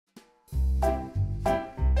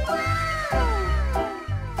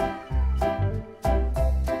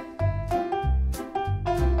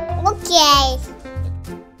Okay.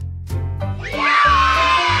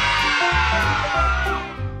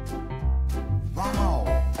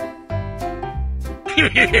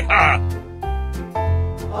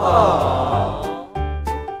 Wow.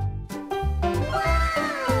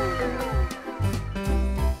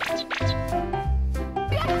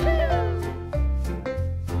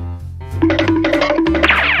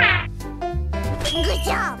 Good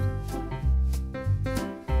job.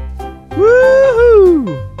 Woohoo!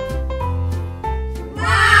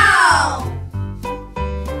 Wow.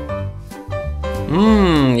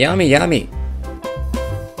 Mmm, yummy, yummy.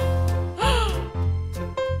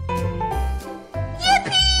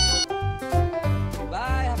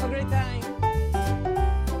 Bye, have a great time.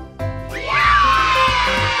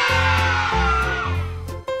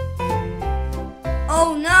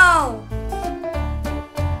 Oh no.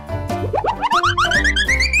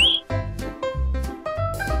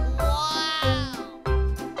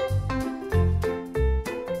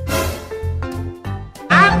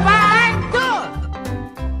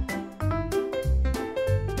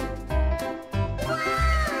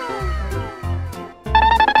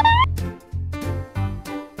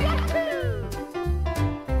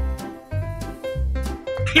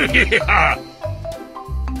 Wow.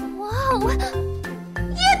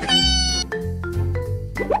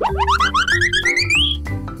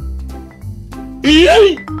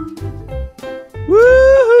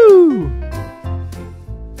 Woohoo!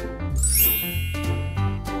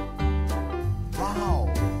 Wow.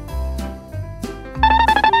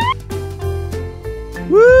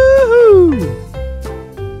 Woohoo!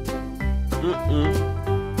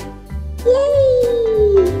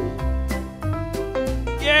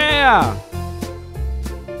 Yeah!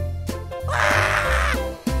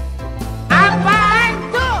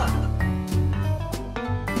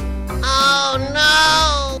 Oh no.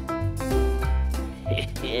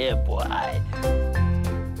 Yeah, boy.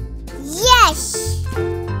 Yes.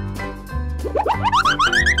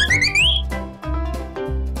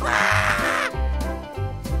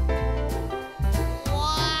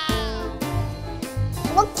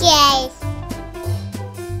 Okay.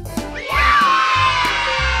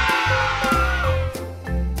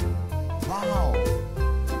 Wow.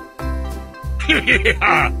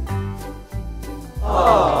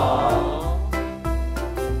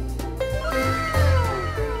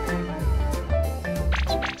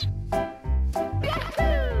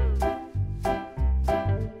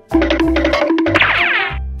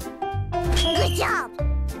 Good job.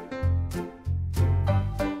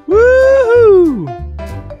 Woohoo!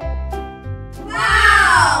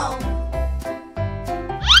 Wow.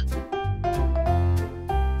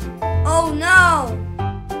 Oh no.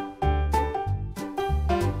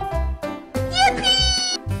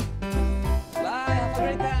 Bye, have a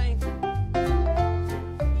great time.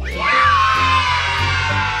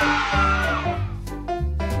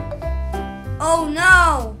 Oh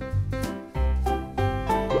no.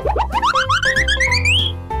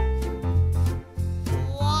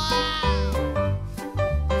 Wow.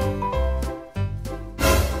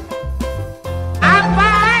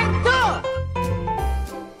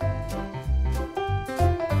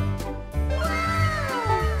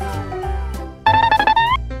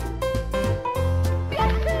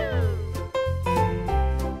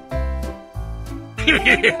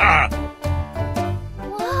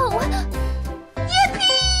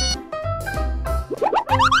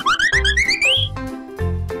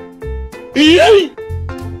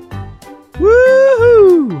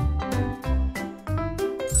 Woohoo!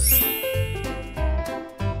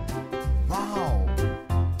 Wow.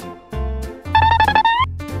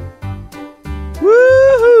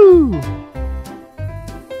 Woohoo!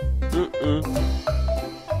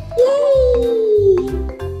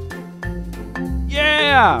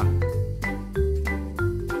 Yeah!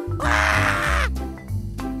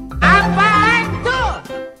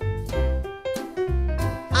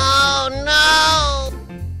 Oh no.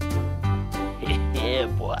 Yeah,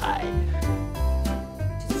 boy.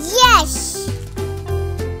 Yes.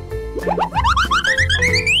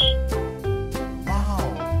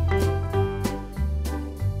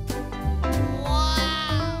 Wow.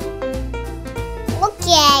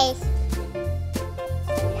 Okay.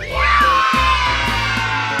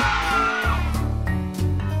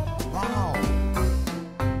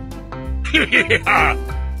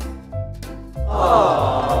 Wow.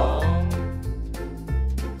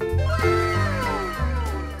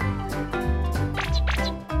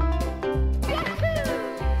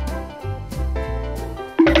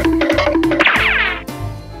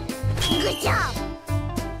 Good job.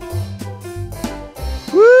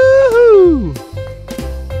 Woohoo!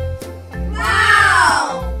 Wow.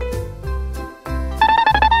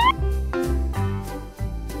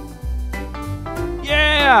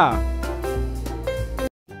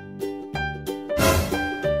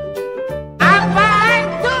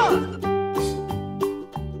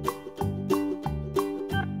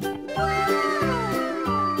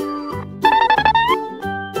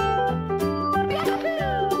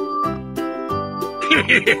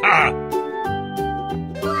 Okay. Wow.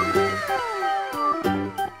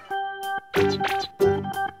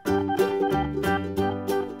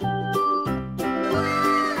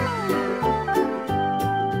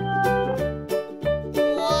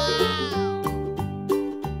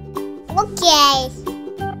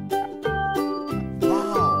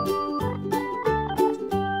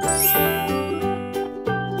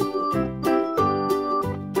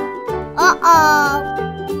 Uh-oh.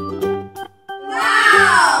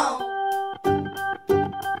 Wow!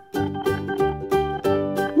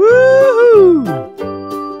 Woohoo!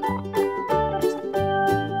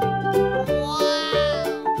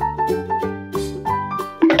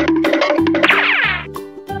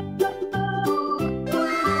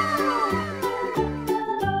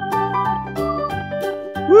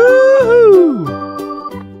 Woohoo!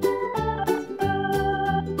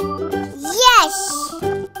 Yes!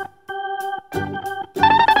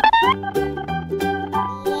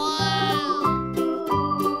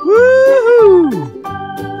 Woohoo!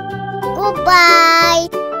 Goodbye!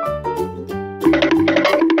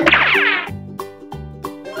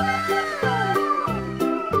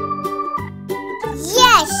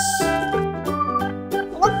 Yes!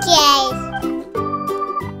 Okay.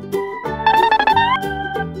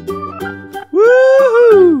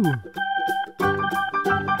 Woohoo!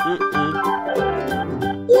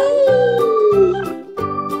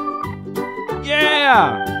 Yeah!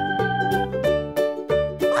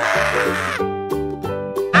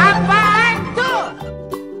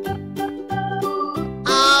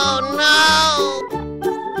 Oh no!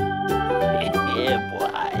 Yeah,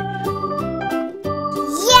 boy.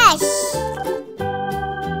 Yes!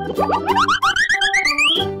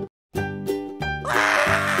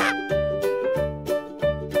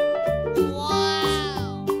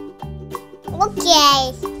 Wow! Okay.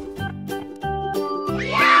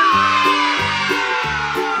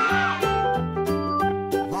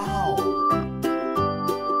 Wow.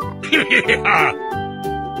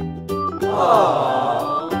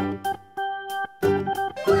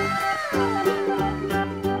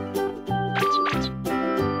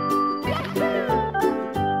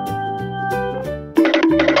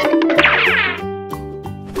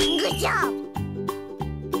 Good job!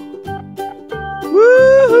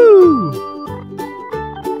 Woohoo!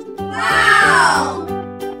 Wow!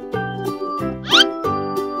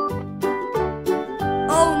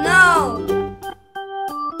 Oh no!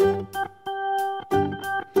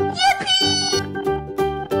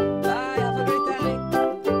 Bye, have a great time.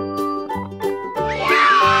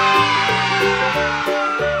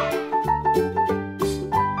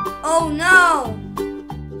 Oh no!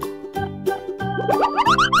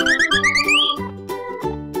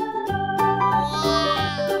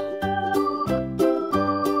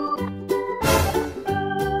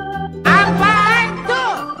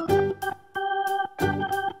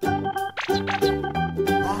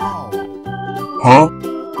 Wow. Huh?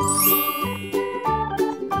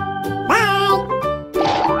 Wow!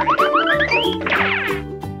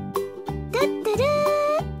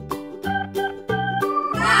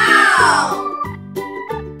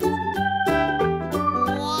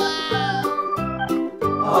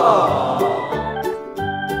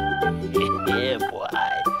 Yeah, boy.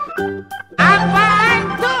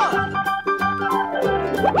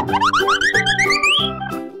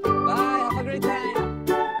 Bye, have a great time.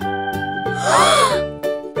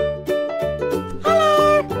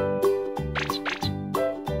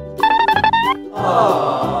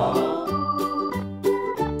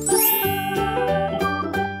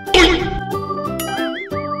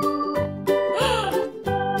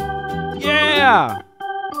 Yeah!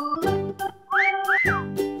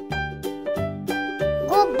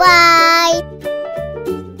 Goodbye!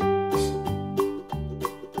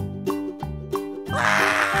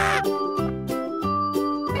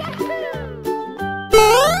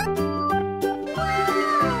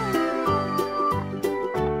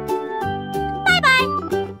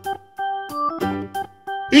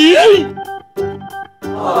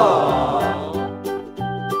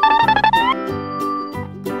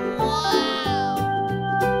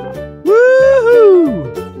 Woohoo!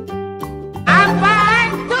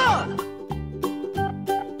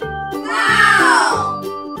 Wow!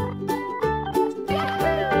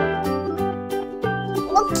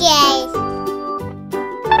 Okay.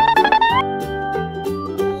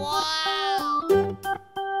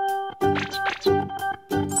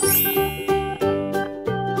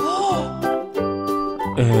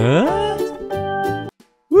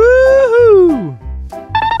 Woohoo!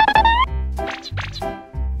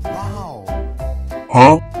 Wow.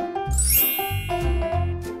 Huh?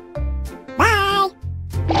 Bye!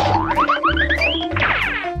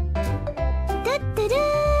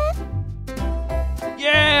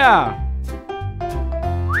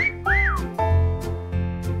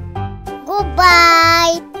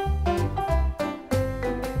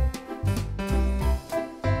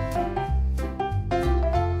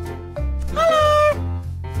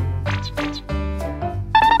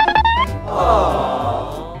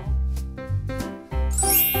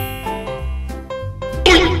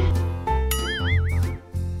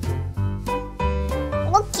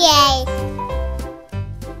 Okay.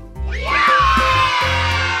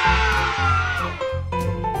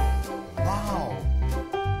 Wow.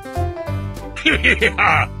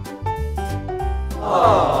 Yeah.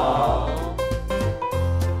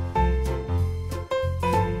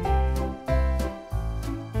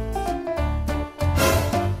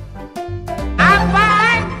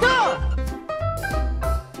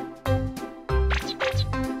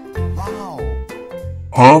 Wow.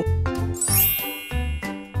 Huh?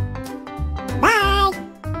 Bye.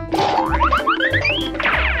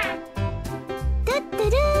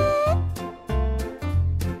 Do-do-do.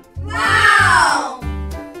 Wow.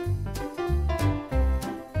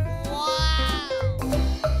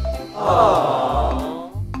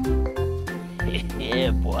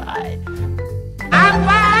 Yeah, boy.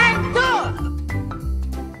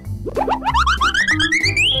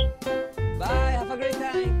 Bye, have a great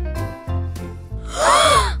time.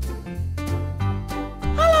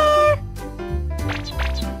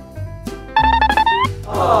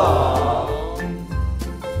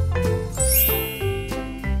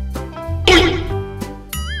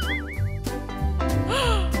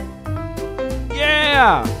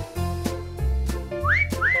 Yeah.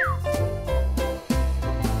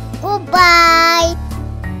 Goodbye.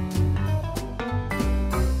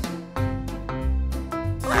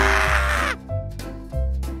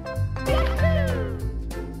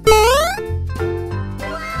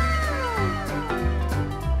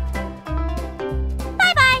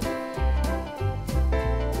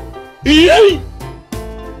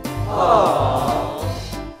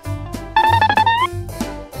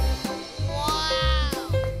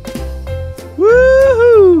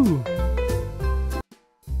 Woohoo!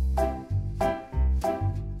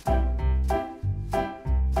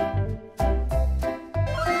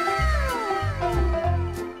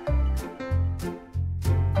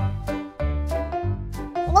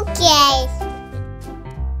 Okay.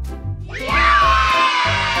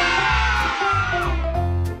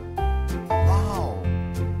 Wow.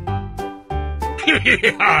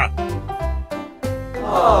 Yeah.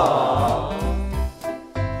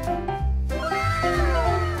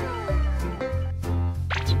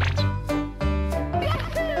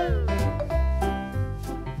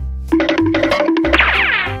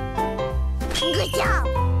 Good job.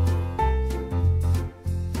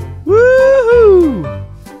 Woohoo!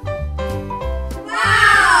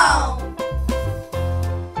 Wow.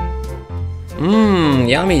 Mmm,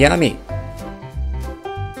 yummy, yummy.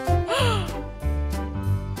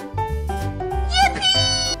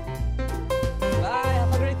 Bye,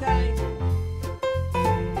 have a great time.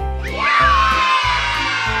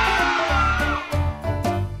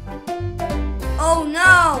 Oh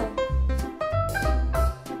no.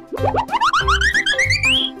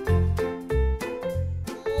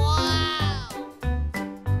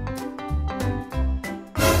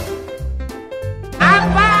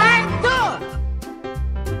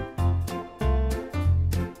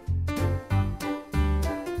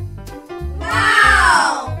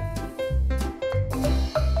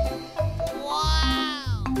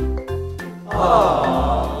 Wow.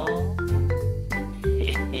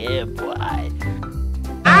 Yeah, boy.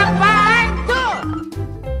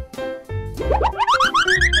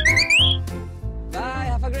 Bye,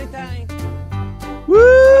 have a great time.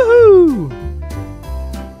 Woohoo!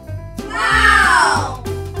 Wow.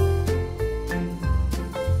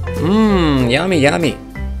 Mmm, yummy, yummy.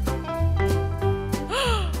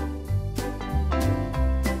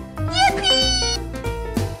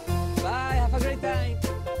 Bye, have a great time.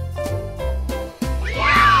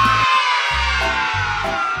 Wow.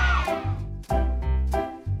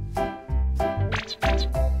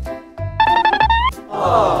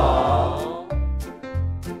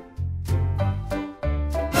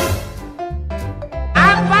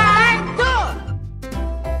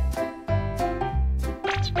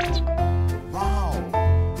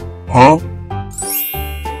 Huh?